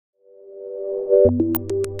Hi,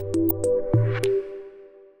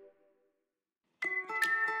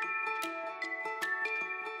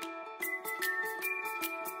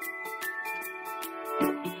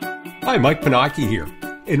 Mike Pennacchi here.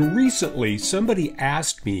 And recently somebody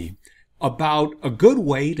asked me about a good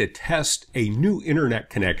way to test a new internet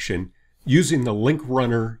connection using the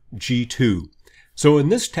LinkRunner G2. So in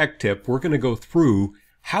this tech tip, we're going to go through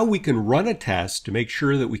how we can run a test to make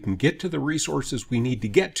sure that we can get to the resources we need to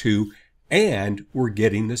get to and we're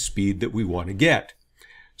getting the speed that we want to get.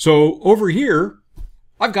 So over here,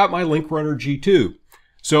 I've got my LinkRunner G2.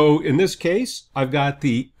 So in this case, I've got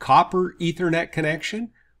the copper Ethernet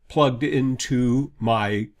connection plugged into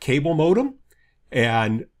my cable modem,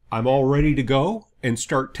 and I'm all ready to go and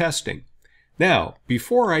start testing. Now,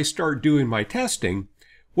 before I start doing my testing,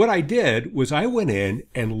 what I did was I went in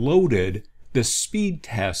and loaded the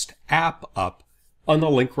Speedtest app up on the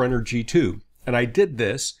LinkRunner G2. And I did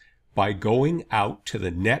this by going out to the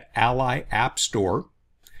NetAlly App Store,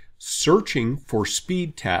 searching for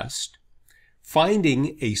Speedtest,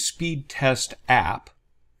 finding a Speedtest app,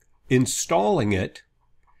 installing it,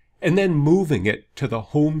 and then moving it to the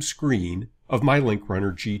home screen of my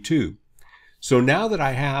LinkRunner G2. So now that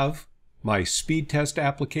I have my Speedtest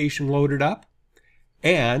application loaded up,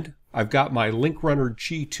 and I've got my LinkRunner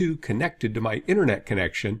G2 connected to my internet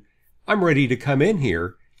connection, I'm ready to come in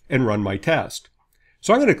here and run my test.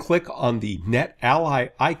 So I'm going to click on the NetAlly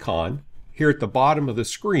icon here at the bottom of the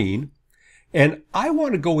screen, and I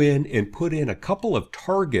want to go in and put in a couple of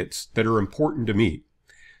targets that are important to me.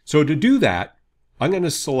 So to do that, I'm going to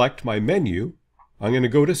select my menu, I'm going to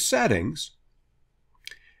go to Settings,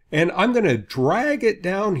 and I'm going to drag it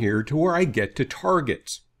down here to where I get to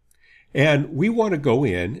Targets. And we want to go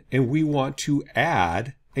in and we want to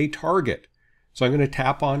add a target. So I'm going to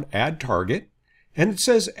tap on Add Target, and it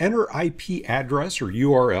says enter IP address or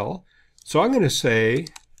URL. So I'm going to say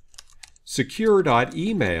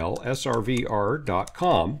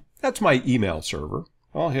secure.email.srvr.com. That's my email server.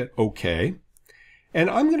 I'll hit OK. And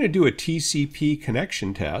I'm going to do a TCP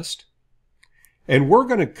connection test, and we're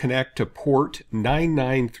going to connect to port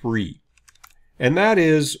 993. And that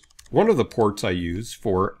is one of the ports I use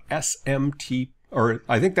for SMT, or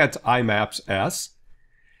I think that's IMAPS S.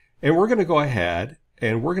 And we're going to go ahead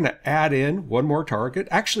and we're going to add in one more target.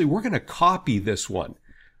 Actually, we're going to copy this one.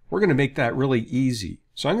 We're going to make that really easy.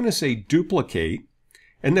 So I'm going to say duplicate,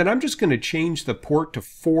 and then I'm just going to change the port to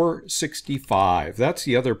 465. That's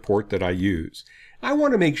the other port that I use. I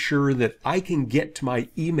want to make sure that I can get to my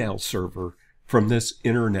email server from this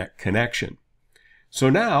internet connection. So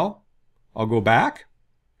now I'll go back,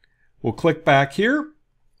 we'll click back here,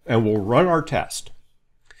 and we'll run our test.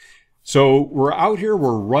 So we're out here,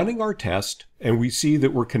 we're running our test, and we see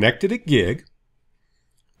that we're connected at gig.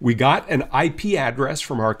 We got an IP address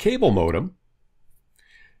from our cable modem.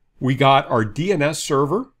 We got our DNS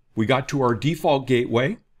server. We got to our default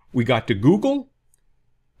gateway. We got to Google.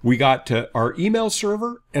 We got to our email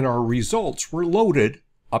server, and our results were loaded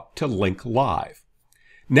up to Link Live.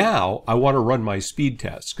 Now I want to run my speed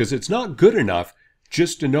test because it's not good enough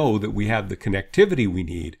just to know that we have the connectivity we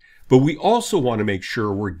need, but we also want to make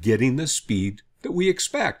sure we're getting the speed that we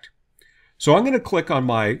expect. So I'm going to click on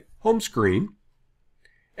my home screen,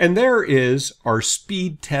 and there is our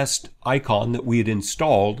speed test icon that we had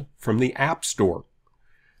installed from the App Store.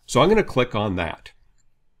 So I'm going to click on that.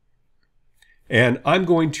 And I'm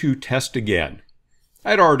going to test again.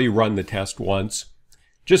 I'd already run the test once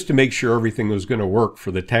just to make sure everything was going to work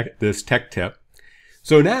for this tech tip.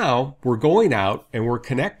 So now we're going out and we're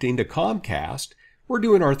connecting to Comcast. We're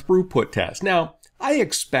doing our throughput test. Now, I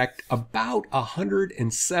expect about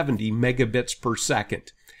 170 megabits per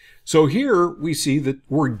second. So here we see that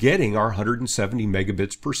we're getting our 170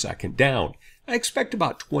 megabits per second down. I expect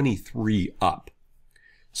about 23 up.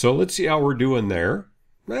 So let's see how we're doing there.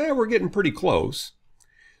 We're getting pretty close.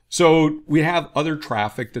 So we have other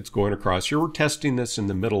traffic that's going across here. We're testing this in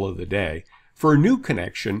the middle of the day. For a new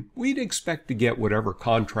connection, we'd expect to get whatever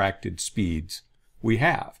contracted speeds we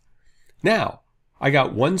have. Now, I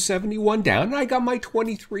got 171 down and I got my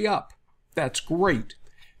 23 up. That's great.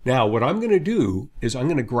 Now, what I'm going to do is I'm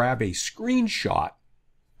going to grab a screenshot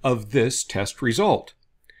of this test result.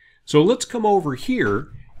 So let's come over here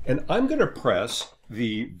and I'm going to press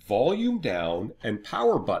the volume down and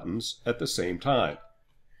power buttons at the same time.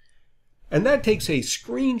 And that takes a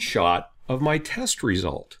screenshot of my test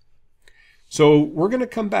result. So we're going to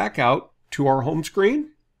come back out to our home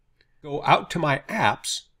screen, go out to my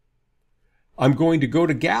apps. I'm going to go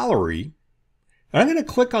to gallery, and I'm going to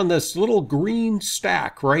click on this little green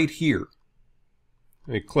stack right here.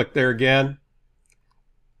 Let me click there again.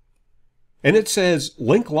 And it says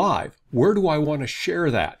link live. Where do I want to share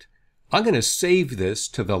that? I'm going to save this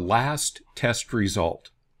to the last test result.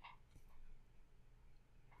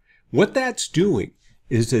 What that's doing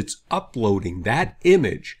is it's uploading that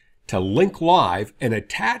image to Link Live and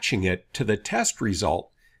attaching it to the test result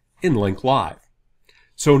in Link Live.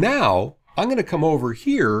 So now I'm going to come over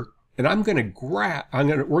here and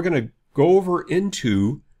we're going to go over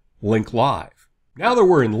into Link Live. Now that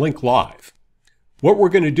we're in Link Live, what we're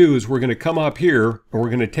going to do is we're going to come up here and we're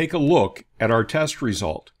going to take a look at our test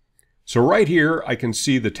result. So right here, I can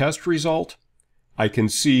see the test result. I can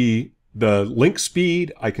see the link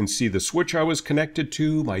speed. I can see the switch I was connected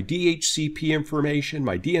to, my DHCP information,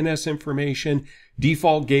 my DNS information,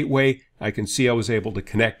 default gateway. I can see I was able to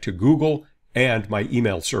connect to Google and my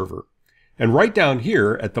email server. And right down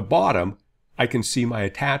here at the bottom, I can see my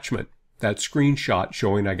attachment, that screenshot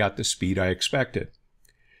showing I got the speed I expected.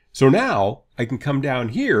 So now I can come down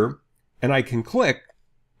here and I can click.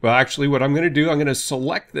 Well, actually, what I'm going to do, I'm going to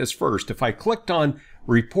select this first. If I clicked on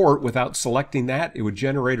report without selecting that, it would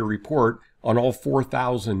generate a report on all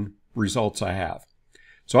 4,000 results I have.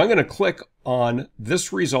 So I'm going to click on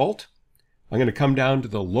this result. I'm going to come down to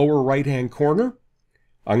the lower right-hand corner.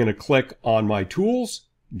 I'm going to click on my tools,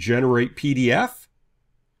 generate PDF,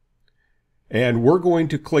 and we're going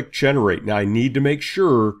to click generate. Now I need to make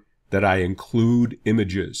sure that I include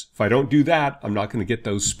images. If I don't do that, I'm not going to get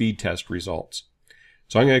those speed test results.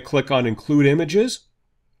 So I'm going to click on include images.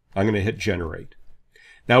 I'm going to hit generate.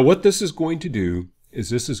 Now what this is going to do is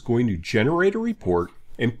this is going to generate a report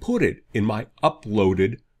and put it in my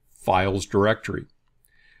uploaded files directory.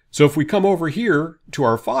 So if we come over here to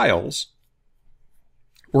our files,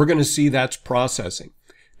 we're going to see that's processing.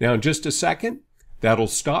 Now in just a second, that'll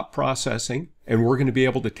stop processing and we're going to be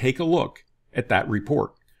able to take a look at that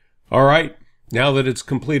report. All right, now that it's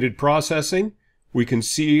completed processing, we can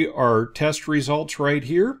see our test results right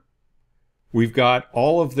here. We've got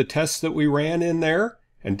all of the tests that we ran in there,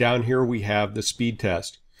 and down here we have the speed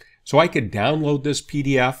test. So I could download this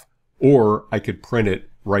PDF or I could print it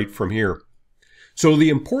right from here. So the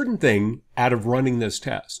important thing out of running this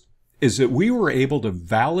test is that we were able to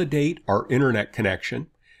validate our internet connection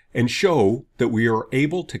and show that we are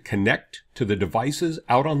able to connect to the devices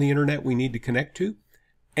out on the internet we need to connect to,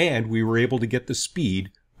 and we were able to get the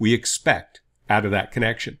speed we expect out of that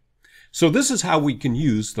connection. So this is how we can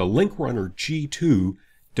use the LinkRunner G2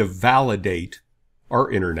 to validate our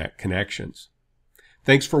internet connections.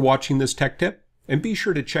 Thanks for watching this tech tip, and be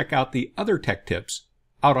sure to check out the other tech tips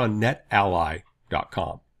out on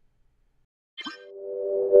NetAlly.com.